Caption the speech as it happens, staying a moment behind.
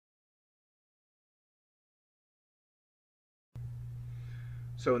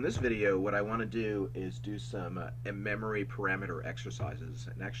So in this video, what I want to do is do some memory parameter exercises,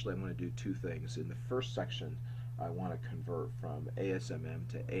 and actually I'm going to do two things. In the first section, I want to convert from ASMM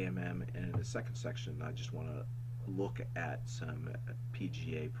to AMM, and in the second section, I just want to look at some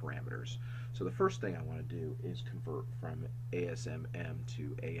Pga parameters. So the first thing I want to do is convert from ASMM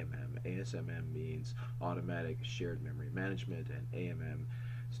to AMM. ASMM means Automatic Shared Memory Management, and AMM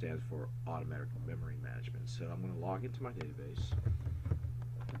stands for Automatic Memory Management. So I'm going to log into my database.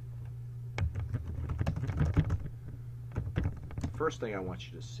 First thing I want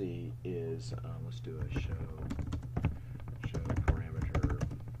you to see is, let's do a show parameter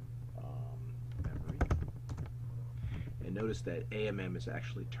memory. And notice that AMM is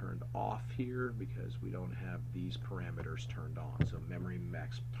actually turned off here because we don't have these parameters turned on. So memory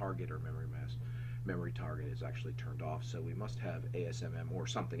max target or memory target is actually turned off. So we must have ASMM or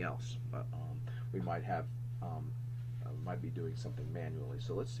something else. But we might have might be doing something manually.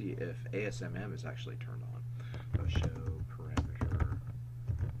 So let's see if ASMM is actually turned on. So show parameter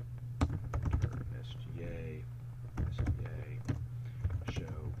SGA,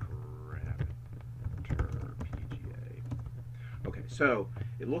 show parameter PGA. Okay, so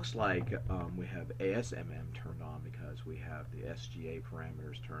it looks like we have ASMM turned on because we have the SGA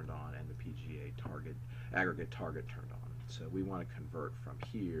parameters turned on and the Pga aggregate target turned on. So we want to convert from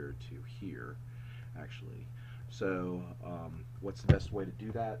here to here, actually. So what's the best way to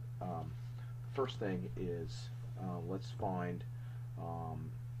do that? First thing is let's find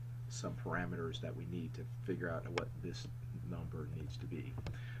some parameters that we need to figure out what this number needs to be.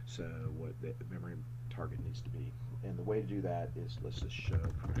 So what the memory target needs to be. And the way to do that is let's just show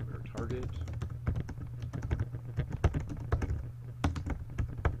parameter target.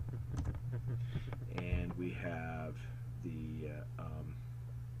 And we have the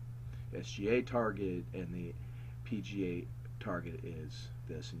SGA target, and the Pga target is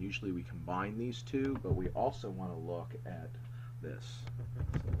this, and usually we combine these two, but we also want to look at this.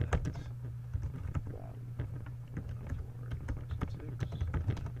 Select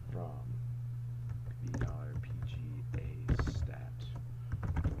from Pga stat.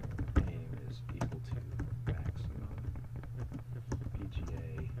 Name is equal to maximum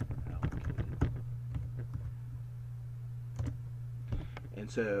Pga allocated. And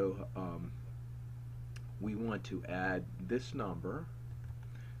so we want to add this number,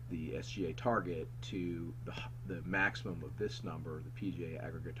 the SGA target, to the maximum of this number, the Pga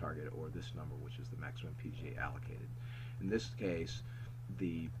aggregate target, or this number, which is the maximum Pga allocated. In this case,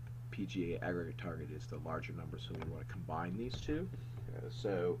 the Pga aggregate target is the larger number, so we want to combine these two.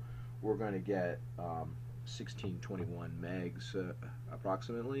 So we're going to get 1621 megs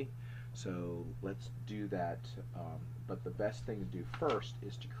approximately. So let's do that, but the base thing to do first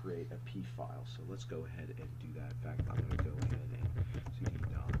is to create a P file. So let's go ahead and do that. In fact, I'm going to go ahead and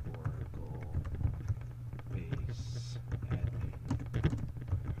cd.oracle base admin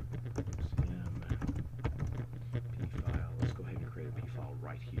P file. Let's go ahead and create a P file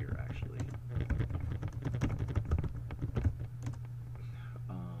right here, actually.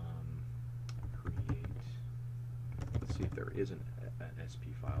 Create. Let's see if there is an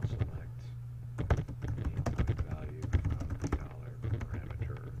SP file. Select value from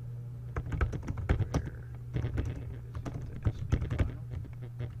 $parameter where name is equal to SP file.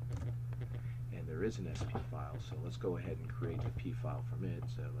 And there is an SP file, so let's go ahead and create a P file from it.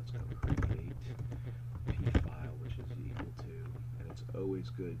 So let's go create P file, which is equal to, and it's always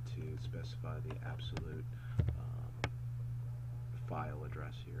good to specify the absolute file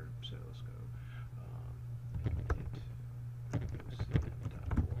address here. So let's go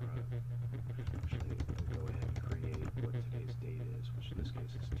Actually, we'll go ahead and create what today's date is, which in this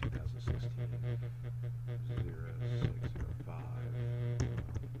case is 2016 0605.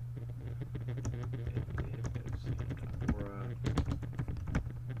 init.ora.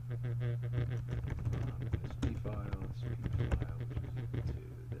 SP file, which is equal to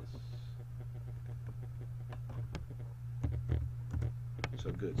this. So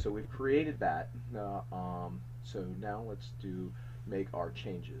good. So we've created that. So now let's make our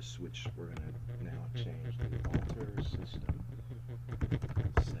changes, which we're going to now change the alter system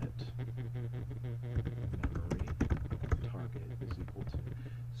set memory target is equal to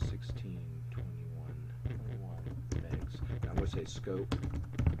 1621 megs. Now I'm going to say scope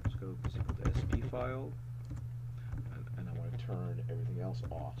is equal to SP file, and I want to turn everything else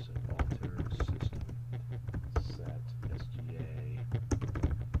off. So alter system set SGA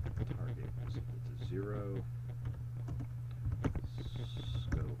target is equal to 0.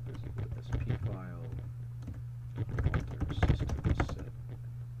 Scope is equal to SP file. Alter system set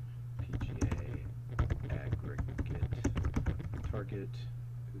Pga aggregate target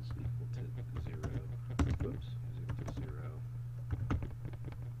 0, whoops, is equal to 0,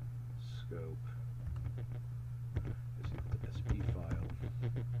 scope is equal to SP file.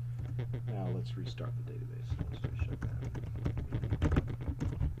 Now let's restart the database. Let's do a shutdown.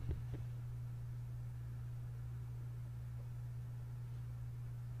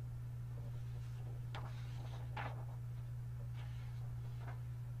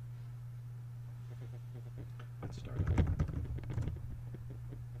 Let's start up.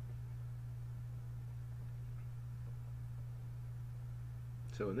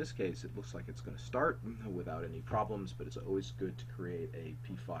 So in this case, it looks like it's going to start without any problems, but it's always good to create a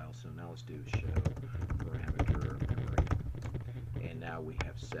P file. So now let's do show parameter memory. And now we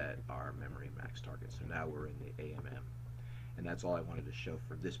have set our memory max target. So now we're in the AMM. And that's all I wanted to show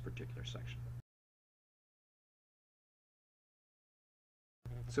for this particular section.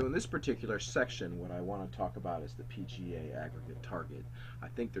 So in this particular section, what I want to talk about is the Pga Aggregate Target. I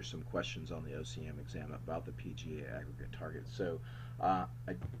think there's some questions on the OCM exam about the Pga Aggregate Target. So I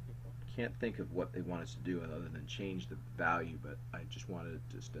can't think of what they want us to do other than change the value, but I just wanted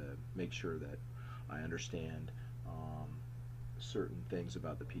to make sure that I understand certain things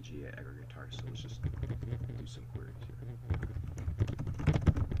about the Pga Aggregate Target. So let's just do some queries here.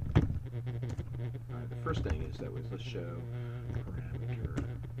 All right, the first thing is that let's show parameter.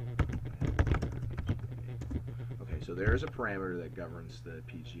 Okay, so there is a parameter that governs the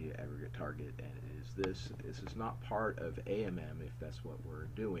Pga Aggregate Target, and it is this. This is not part of AMM if that's what we're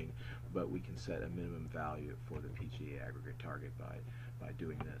doing, but we can set a minimum value for the Pga Aggregate Target by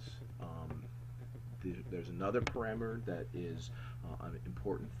doing this. There's another parameter that is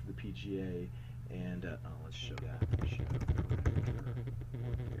important for the PGA, and let's show that. Show parameter.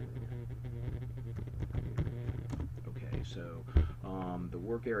 Okay, so the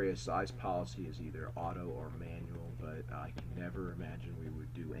work area size policy is either auto or manual, but I can never imagine we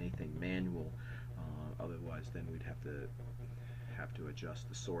would do anything manual. Otherwise, then we'd have to adjust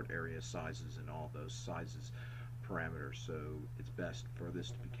the sort area sizes and all those sizes parameters. So it's best for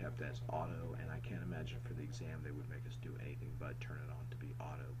this to be kept as auto, and I can't imagine for the exam they would make us do anything but turn it on to be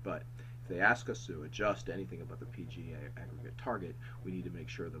auto. But if they ask us to adjust anything about the Pga Aggregate Target, we need to make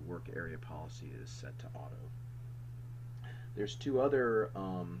sure the work area policy is set to auto. There's two other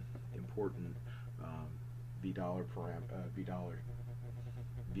important $V$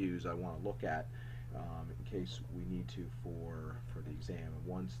 views I want to look at in case we need to for the exam. And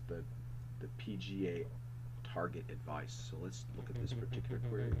one's the Pga target advice. So let's look at this particular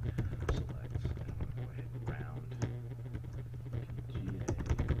query. Select, and I'm going to go ahead and round Pga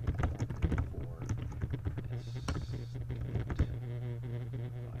for estimate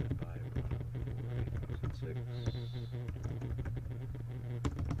divided by 104,806.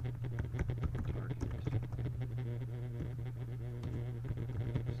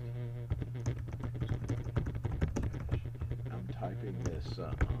 Typing this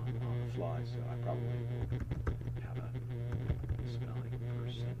on the fly, so I probably will have a spelling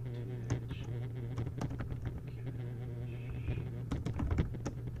percentage.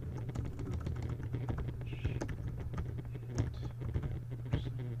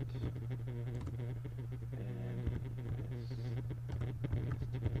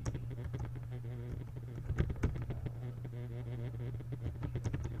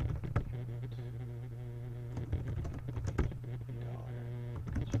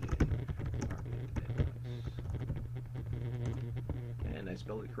 I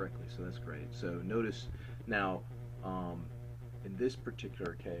spelled it correctly, so that's great. So notice now, in this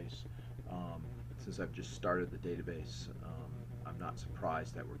particular case, since I've just started the database, I'm not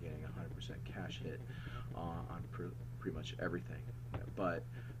surprised that we're getting 100% cache hit on pretty much everything. But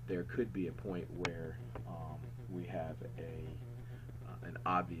there could be a point where we have an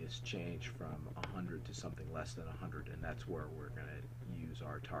obvious change from 100 to something less than 100, and that's where we're going to use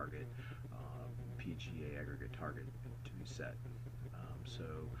our target, Pga Aggregate Target, to be set.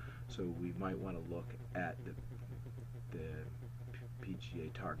 So we might want to look at the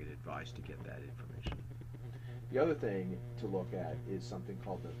Pga target advice to get that information. The other thing to look at is something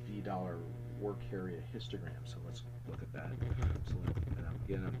called the $V work area histogram. So let's look at that. So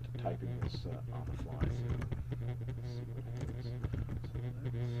again, I'm typing this on the fly. So let's see what it is.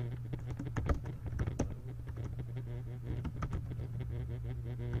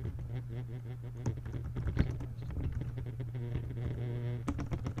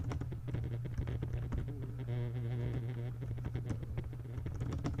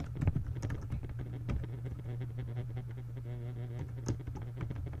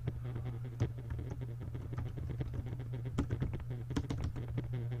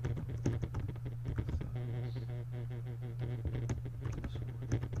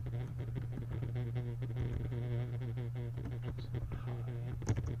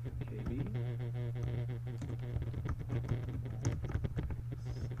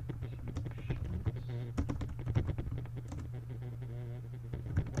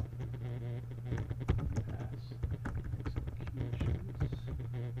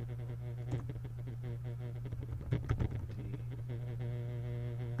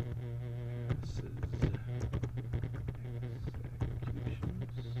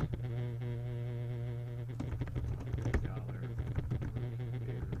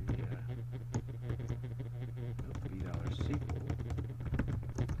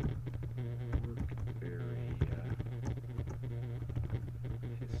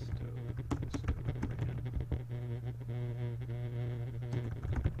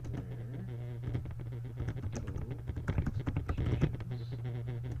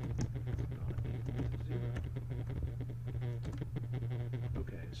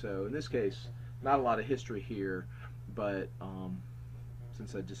 So in this case, not a lot of history here, but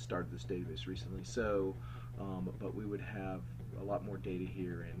since I just started this database recently, so but we would have a lot more data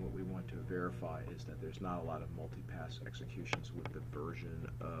here, and what we want to verify is that there's not a lot of multi-pass executions with the version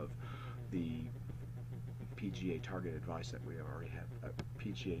of the Pga target advice that we already have, a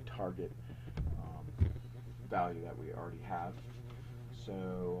Pga target value that we already have.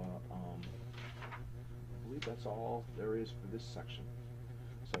 So I believe that's all there is for this section.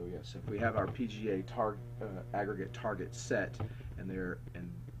 So yes, if we have our Pga aggregate target set, and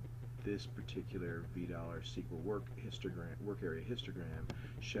this particular $SQL work area histogram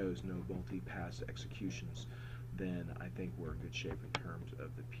shows no multi-pass executions, then I think we're in good shape in terms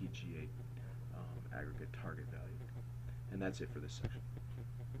of the Pga aggregate target value. And that's it for this section.